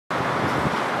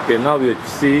Okay, now we'll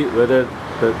see whether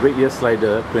the red ear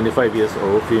slider, 25 years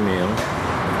old, female,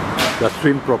 does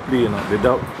swim properly,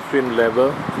 without swim level,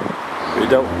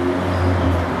 without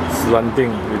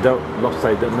slanting, without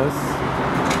lopsidedness,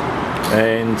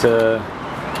 and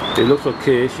it looks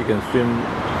okay. She can swim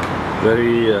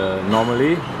very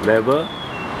normally, level.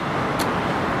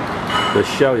 The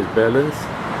shell is balanced.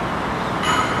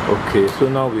 Okay, so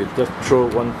now we just throw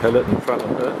one pellet in front of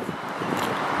her,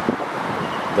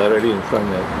 directly in front.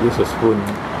 Use a spoon.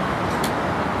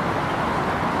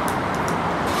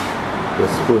 The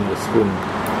spoon.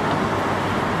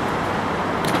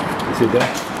 You see that?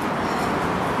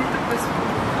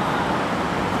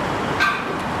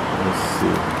 Let's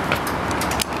see.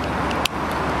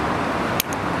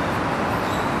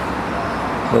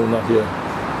 No, not here.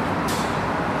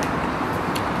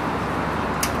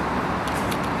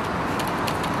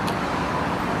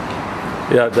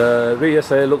 Yeah, the red ear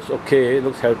slider looks okay.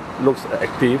 Looks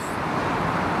active,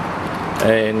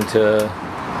 and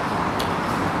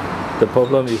the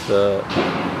problem is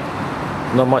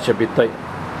not much appetite.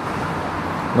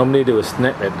 Normally they will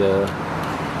snap at the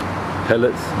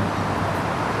pellets,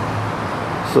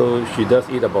 so she does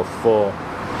eat about 4.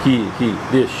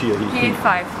 This is she or he? He ate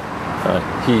 5.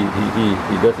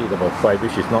 He does eat about 5,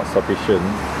 which is not sufficient.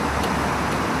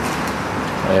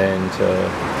 And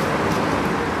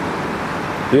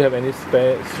do you have any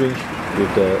spare syringe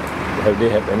with the? Have they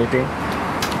have anything?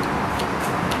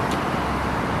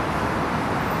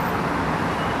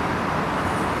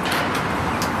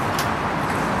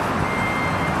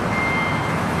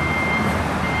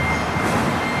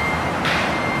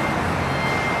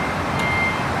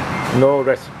 No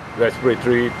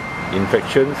respiratory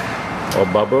infections or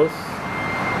bubbles.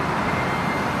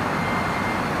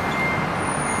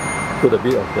 Put a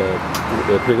bit of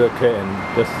the trigger care and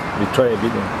just retry a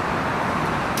bit.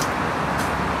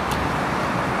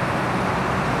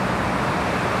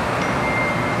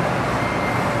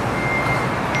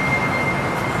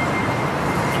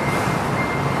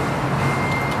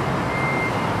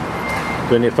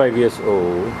 25 years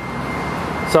old.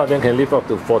 Some of them can live up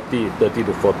to 30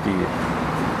 to 40.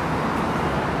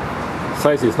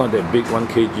 Size is not that big, 1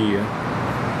 kg.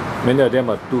 Many of them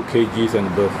are 2 kgs and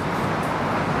above.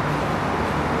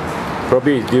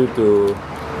 Probably it's due to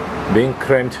being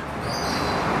cramped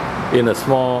in a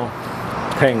small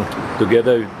tank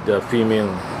together with the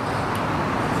female.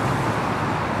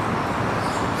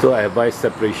 So I advise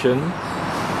separation,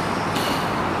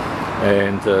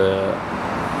 and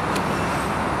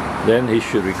then he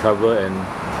should recover and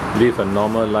live a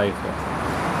normal life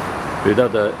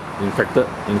without the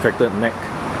infected neck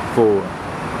full.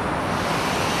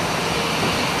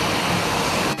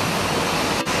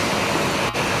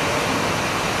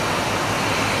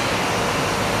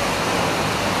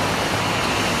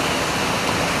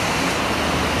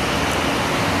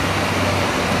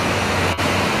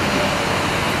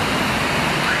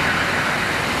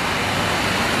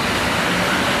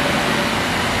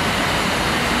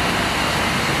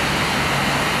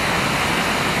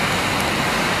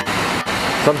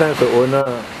 Sometimes the owner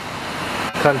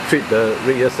can't treat the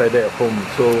red ear slider at home,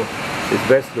 so it's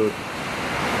best to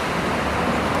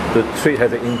treat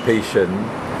as an inpatient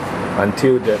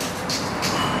until the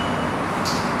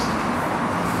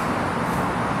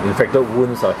infected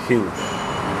wounds are healed.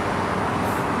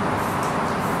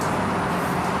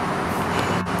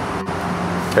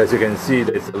 As you can see,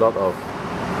 there's a lot of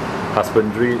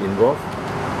husbandry involved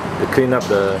to clean up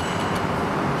the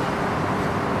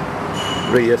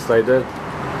red ear slider.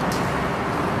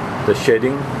 The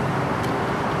shedding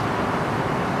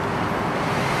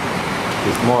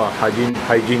is more hygiene.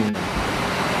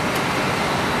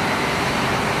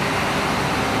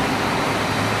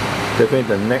 Definitely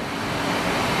the neck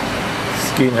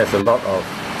skin has a lot of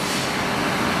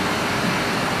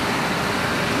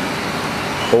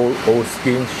old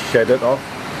skin shedded off,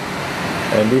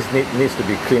 and this needs to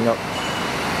be cleaned up.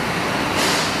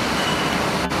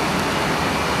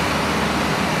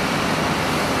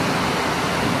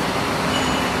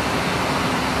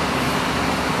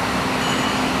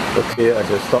 Okay, I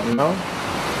just stop now.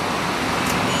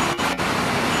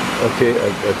 Okay, I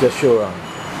just show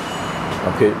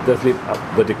okay, just lift up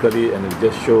vertically and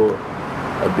just show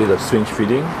a bit of syringe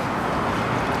feeding.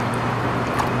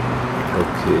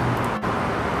 Okay.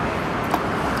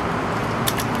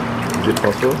 Is it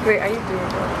possible? Wait, are you doing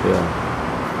that? Yeah.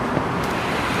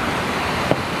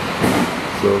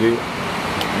 Slowly.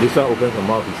 This one opens the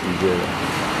mouth is easier.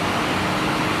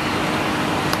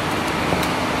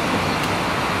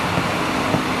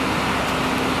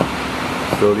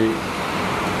 Slowly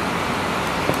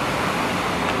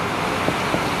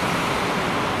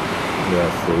Yeah,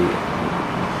 so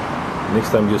next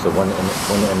time use a 1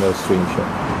 ml syringe.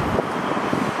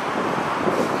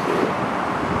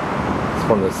 It's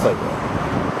from the side.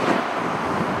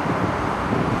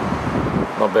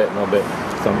 Not bad, not bad.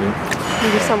 Some in.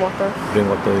 Maybe some water. Drink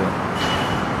water, yeah.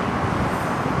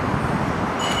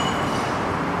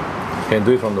 Can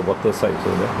do it from the water side, so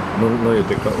that no you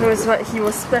take out. No, it's what he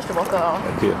will splash the water out.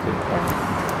 Okay, okay. Yeah.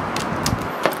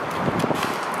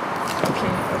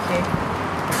 Okay.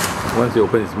 Once you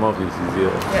open his mouth, it's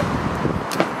easier. Yep.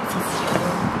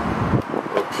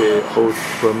 Okay, hold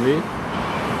firmly.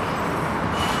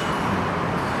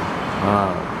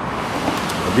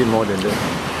 A bit more than that.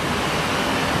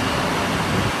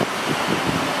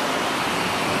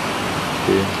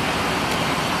 Okay.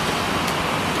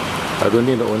 I don't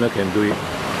think the owner can do it.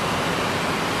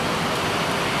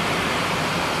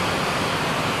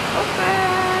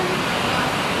 Open!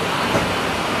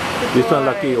 This one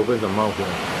lucky he opens the mouth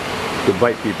to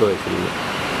bite people actually.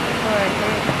 Alright,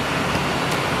 great.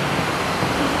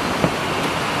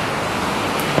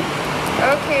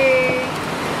 Okay.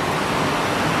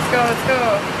 Let's go.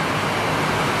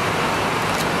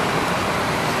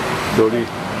 Slowly.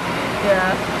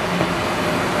 Yeah.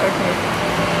 Okay.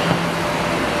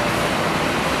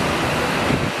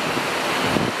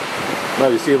 Now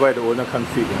you see why the owner can't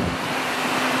feed.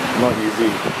 Not easy.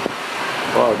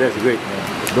 Wow, that's great.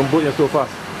 Don't put it so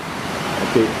fast.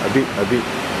 Okay, a bit.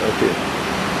 Okay.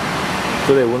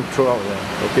 So they won't throw out.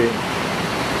 Okay.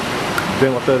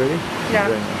 Drink water already? Yeah.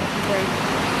 Drink. Okay.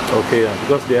 Okay,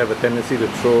 because they have a tendency to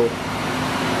throw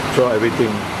out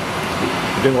everything.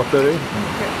 Drink water already?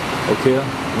 Okay. Okay,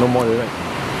 no more than that.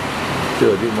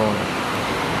 Still a bit more.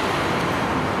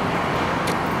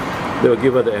 They will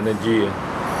give her the energy.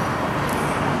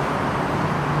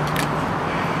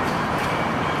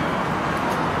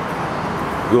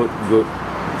 Good.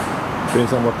 Drink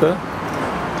some water.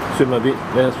 Swim a bit.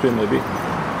 Let her swim a bit.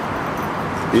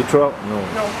 Did you throw out? No.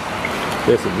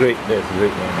 That's great.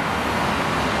 Man.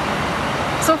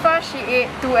 So far she ate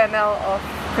 2 ml of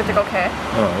critical care.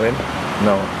 Oh, when?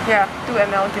 No. Yeah, 2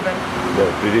 ml given.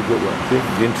 That's pretty good one. See?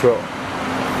 Didn't throw out.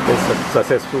 That's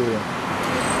successful.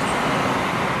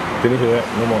 Finish it, right?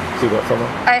 No more. See, got some more?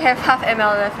 I have half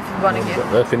ml left if you want to give.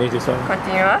 Let's finish this one.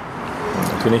 Continue.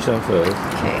 Finish one first.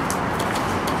 Okay.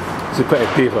 She's quite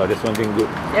active. That's one thing good.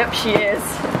 Yep, she is.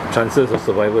 Chances of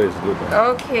survival is good.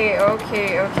 Okay.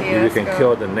 Maybe you can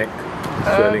cure the neck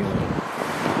swelling.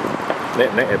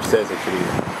 Neck abscess actually.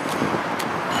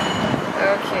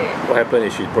 Okay. What happened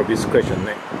is she probably scratched her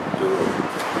neck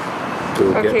to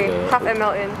get the... half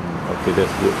ml in. Okay,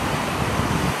 that's good.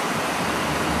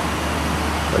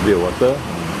 A bit of water.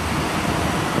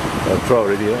 Throw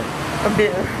already, right? A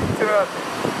bit. Throw.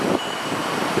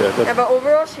 Yeah, but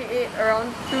overall she ate around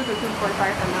 2 to 2.5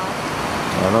 ml.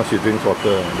 Now she drinks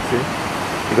water. You see?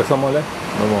 You got some more left?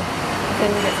 No more. Can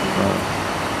you get some more?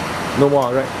 No more,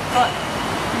 right? What?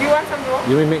 You want some more?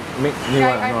 You mean make new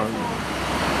one? I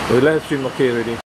No. We let her swim okay already.